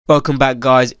Welcome back,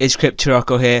 guys. It's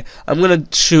Rocko here. I'm gonna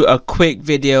shoot a quick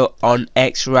video on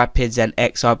xRapids and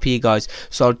XRP, guys.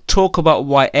 So I'll talk about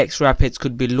why xRapids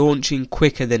could be launching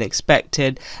quicker than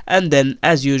expected, and then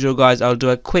as usual, guys, I'll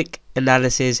do a quick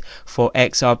analysis for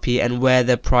XRP and where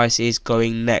the price is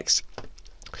going next.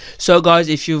 So guys,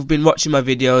 if you've been watching my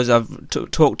videos, I've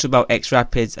talked about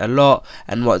xRapids a lot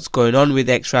and what's going on with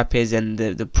xRapids and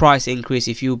the price increase.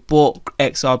 If you bought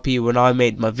XRP when I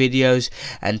made my videos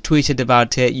and tweeted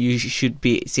about it, you should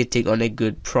be sitting on a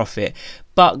good profit.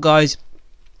 But guys,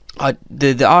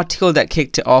 the article that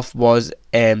kicked it off was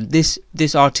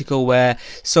this article where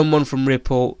someone from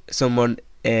Ripple,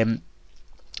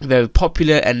 very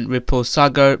popular and Ripple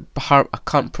Sagar, I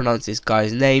can't pronounce this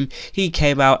guy's name, he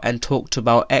came out and talked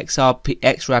about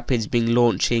xRapids being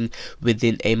launching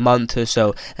within a month or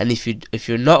so. And if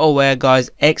you're not aware, guys,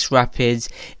 xRapids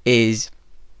is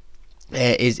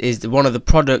one of the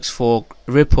products for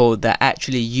Ripple that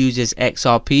actually uses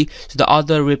XRP. So the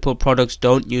other Ripple products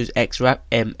don't use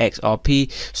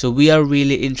XRP. So we are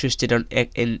really interested in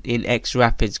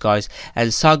xRapids, guys.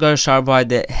 And Sagar Sharbai,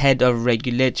 the head of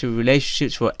regulatory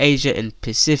relationships for Asia and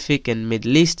Pacific and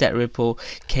Middle East at Ripple,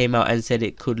 came out and said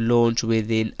it could launch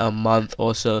within a month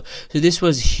or so. So this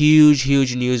was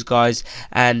huge news, guys,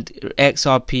 and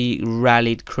XRP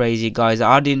rallied crazy, guys.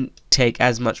 I didn't take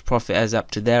as much profit as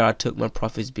up to there. I took my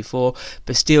profits before,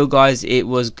 but still, guys, it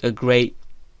was good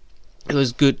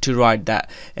to ride the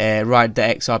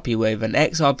XRP wave. And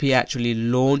XRP actually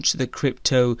launched the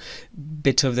crypto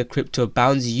bit of the crypto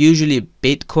bounce. Usually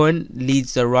Bitcoin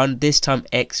leads the run. This time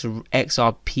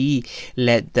XRP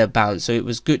led the bounce, so it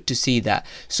was good to see that.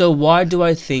 So why do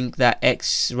I think that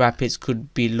xRapids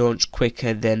could be launched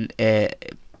quicker than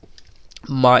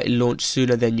might launch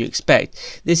sooner than you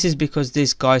expect? This is because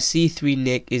this guy C3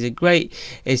 Nick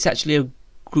it's actually a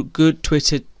good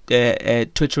Twitter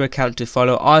account to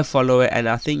follow. I follow it and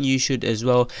I think you should as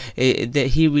well. That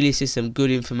he releases some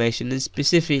good information, and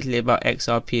specifically about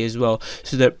XRP as well.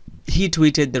 So that he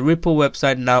tweeted, the Ripple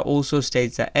website now also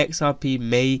states that XRP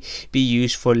may be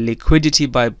used for liquidity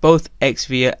by both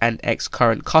XVIA and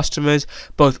XCurrent customers.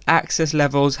 Both access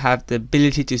levels have the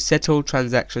ability to settle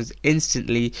transactions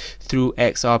instantly through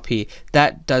XRP.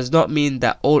 That does not mean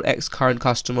that all XCurrent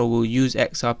customers will use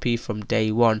XRP from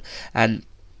day one. And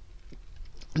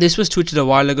this was tweeted a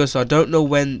while ago, so I don't know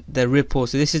when the Ripple,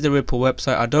 so this is the Ripple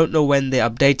website, I don't know when they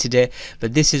updated it,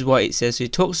 but this is what it says. So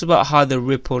it talks about how the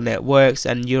Ripple net works,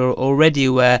 and you're already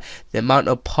aware the amount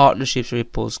of partnerships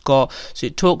Ripple's got. So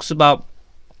it talks about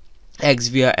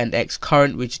XVIA and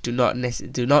XCurrent, which do not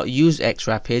use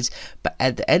xRapids, but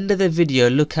at the end of the video,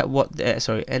 look at what at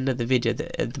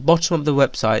the bottom of the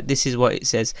website, this is what it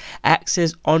says: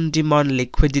 access on-demand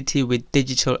liquidity with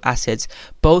digital assets.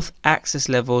 Both access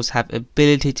levels have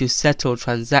ability to settle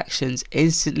transactions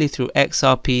instantly through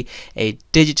XRP, a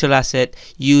digital asset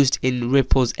used in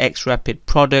Ripple's xRapid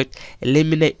product.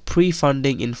 Eliminate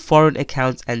pre-funding in foreign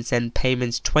accounts and send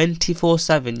payments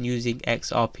 24/7 using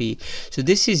XRP. So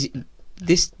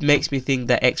this makes me think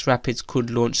that xRapids could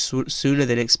launch sooner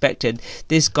than expected.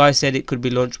 This guy said it could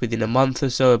be launched within a month or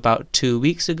so, about 2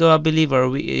 weeks ago, I believe,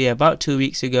 or about 2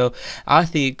 weeks ago. I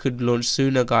think it could launch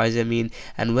sooner, guys. I mean,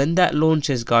 and when that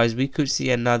launches, guys, we could see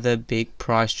another big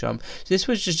price jump. So this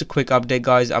was just a quick update,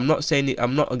 guys. I'm not saying it,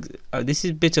 this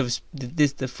is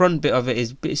the front bit of it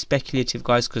is a bit speculative,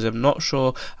 guys, because I'm not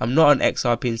sure. I'm not an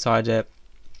XRP insider.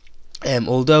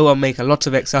 Although I make a lot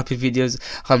of XRP videos,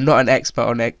 I'm not an expert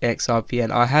on XRP,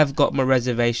 and I have got my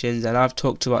reservations, and I've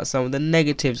talked about some of the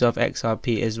negatives of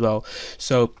XRP as well.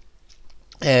 So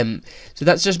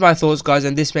that's just my thoughts, guys,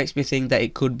 and this makes me think that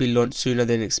it could be launched sooner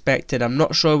than expected. I'm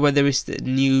not sure whether it's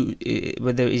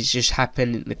whether it's just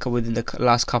happened within the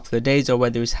last couple of days or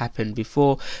whether it's happened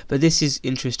before, but this is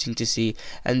interesting to see.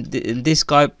 And this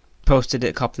guy posted it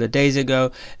a couple of days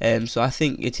ago, so I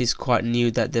think it is quite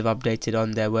new that they've updated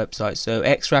on their website. So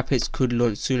xRapids could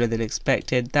launch sooner than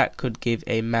expected. That could give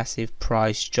a massive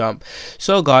price jump.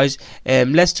 So guys,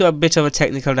 let's do a bit of a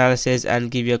technical analysis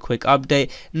and give you a quick update.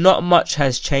 Not much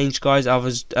has changed, guys.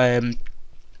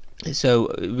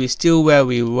 So we're still where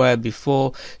we were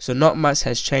before, so not much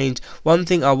has changed. One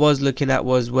thing I was looking at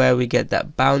was where we get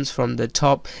that bounce from the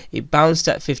top. It bounced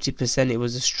at 50%. It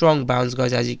was a strong bounce,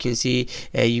 guys, as you can see.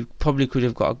 You probably could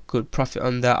have got a good profit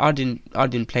on that. I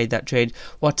didn't play that trade.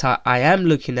 What I am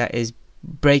looking at is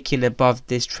breaking above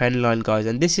this trend line, guys,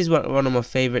 and this is one of my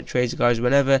favorite trades, guys.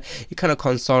 Whenever it kind of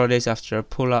consolidates after a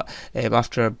pull up,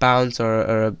 after a bounce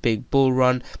or a big bull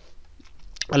run,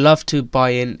 I love to buy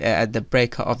in at the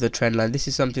breakout of the trend line. This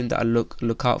is something that I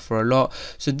look out for a lot.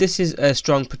 So this is a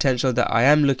strong potential that I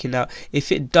am looking at.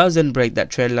 If it doesn't break that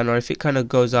trend line, or if it kind of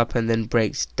goes up and then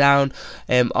breaks down,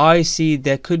 I see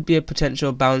there could be a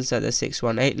potential bounce at the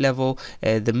 618 level.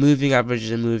 The moving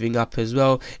averages are moving up as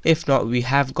well. If not, we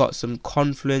have got some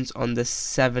confluence on the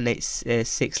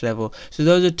 786 level. So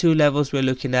those are two levels we're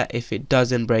looking at if it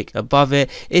doesn't break above it.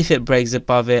 If it breaks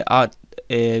above it,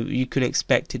 you can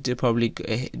expect it to probably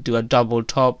do a double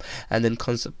top and then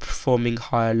forming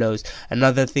higher lows.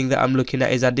 Another thing that I'm looking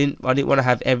at is I didn't want to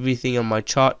have everything on my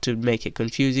chart to make it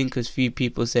confusing, because few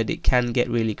people said it can get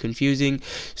really confusing.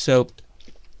 So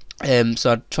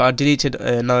I deleted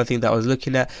another thing that I was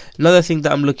looking at. Another thing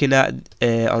that I'm looking at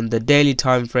on the daily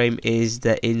time frame is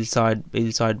the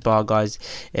inside bar, guys.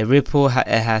 Ripple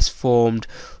has formed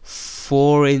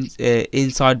four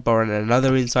inside bar and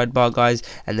another inside bar, guys,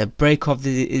 and the break of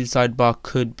the inside bar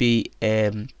could be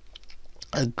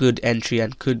a good entry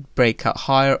and could break out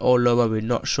higher or lower, we're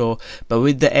not sure. But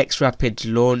with the xRapid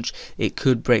launch, it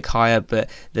could break higher. But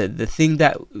the thing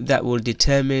that will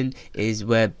determine is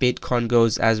where Bitcoin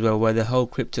goes as well, where the whole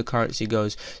cryptocurrency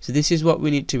goes. So this is what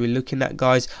we need to be looking at,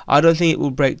 guys. I don't think it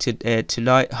will break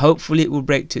tonight. Hopefully it will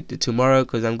break tomorrow,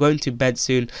 because I'm going to bed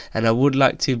soon and I would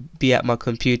like to be at my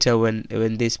computer when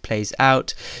this plays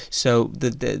out. So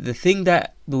the thing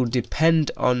that will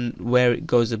depend on where it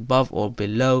goes above or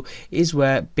below is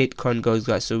where Bitcoin goes,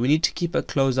 guys. So we need to keep a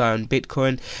close eye on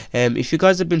Bitcoin. If you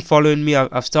guys have been following me,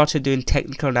 I've started doing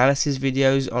technical analysis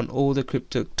videos on all the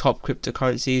top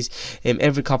cryptocurrencies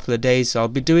every couple of days. So I'll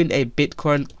be doing a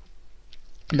Bitcoin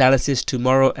analysis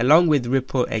tomorrow along with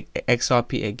Ripple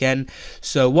XRP again,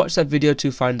 so watch that video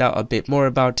to find out a bit more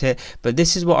about it. But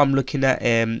this is what I'm looking at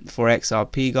for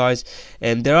XRP, guys.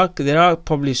 There are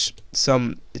probably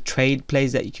some trade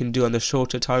plays that you can do on the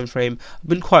shorter time frame. I've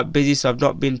been quite busy, so I've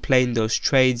not been playing those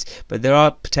trades, but there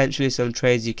are potentially some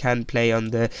trades you can play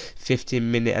on the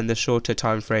 15-minute and the shorter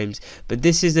time frames. But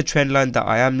this is the trend line that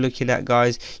I am looking at,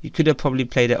 guys. You could have probably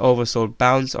played an oversold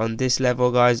bounce on this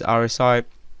level, guys. RSI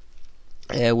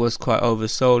was quite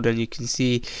oversold, and you can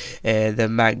see the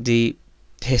MACD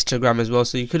histogram as well,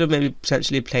 so you could have maybe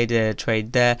potentially played a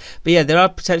trade there. But yeah, there are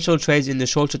potential trades in the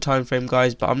shorter time frame,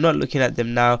 guys, but I'm not looking at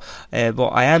them now. What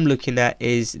I am looking at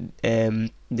is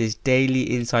this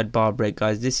daily inside bar break,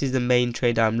 guys. This is the main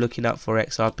trade I'm looking at for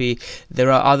XRP.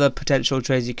 There are other potential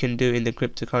trades you can do in the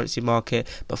cryptocurrency market,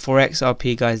 but for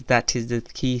XRP, guys, that is the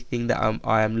key thing that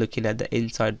I am looking at, the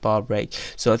inside bar break.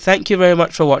 So thank you very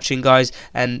much for watching, guys,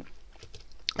 and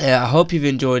I hope you've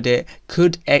enjoyed it.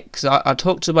 I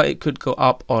talked about it could go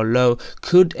up or low.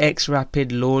 Could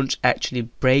xRapid launch actually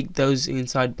break those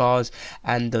inside bars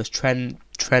and those trend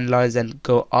lines and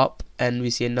go up, and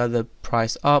we see another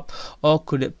price up, or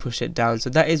could it push it down? So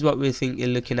that is what we're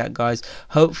looking at, guys.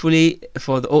 Hopefully,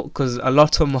 because a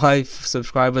lot of my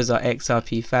subscribers are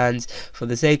XRP fans, for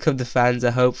the sake of the fans,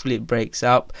 hopefully it breaks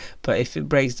up. But if it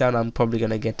breaks down, I'm probably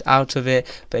going to get out of it.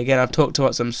 But again, I've talked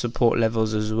about some support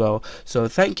levels as well. So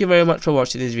thank you very much for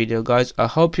watching this video, guys. I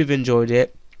hope you've enjoyed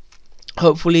it.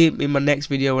 Hopefully in my next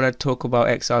video, when I talk about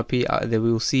XRP,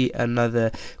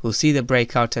 we'll see the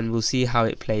breakout and we'll see how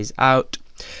it plays out.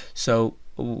 So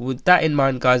with that in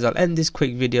mind, guys, I'll end this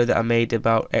quick video that I made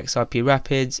about XRP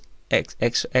Rapids,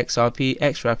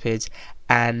 xRapids,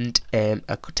 and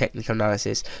a technical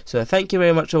analysis. So thank you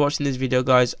very much for watching this video,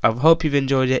 guys. I hope you've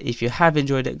enjoyed it. If you have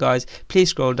enjoyed it, guys, please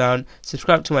scroll down,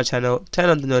 subscribe to my channel, turn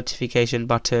on the notification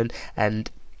button, and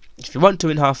if you want to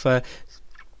win half a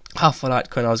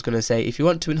Litecoin, I was going to say, if you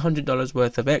want to win $100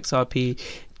 worth of XRP,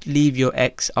 leave your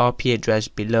XRP address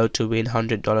below to win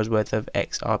 $100 worth of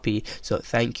XRP. So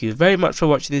thank you very much for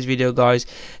watching this video, guys.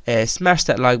 Smash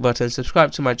that like button,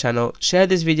 subscribe to my channel, share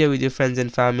this video with your friends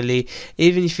and family.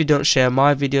 Even if you don't share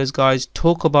my videos, guys,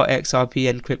 talk about XRP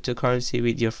and cryptocurrency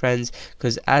with your friends,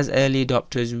 because as early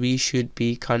adopters we should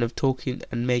be kind of talking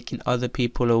and making other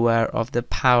people aware of the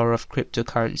power of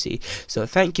cryptocurrency. So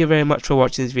thank you very much for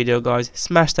watching this video, guys.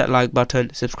 Smash that like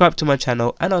button, subscribe to my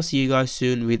channel, and I'll see you guys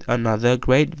soon with another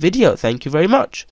great video. Thank you very much.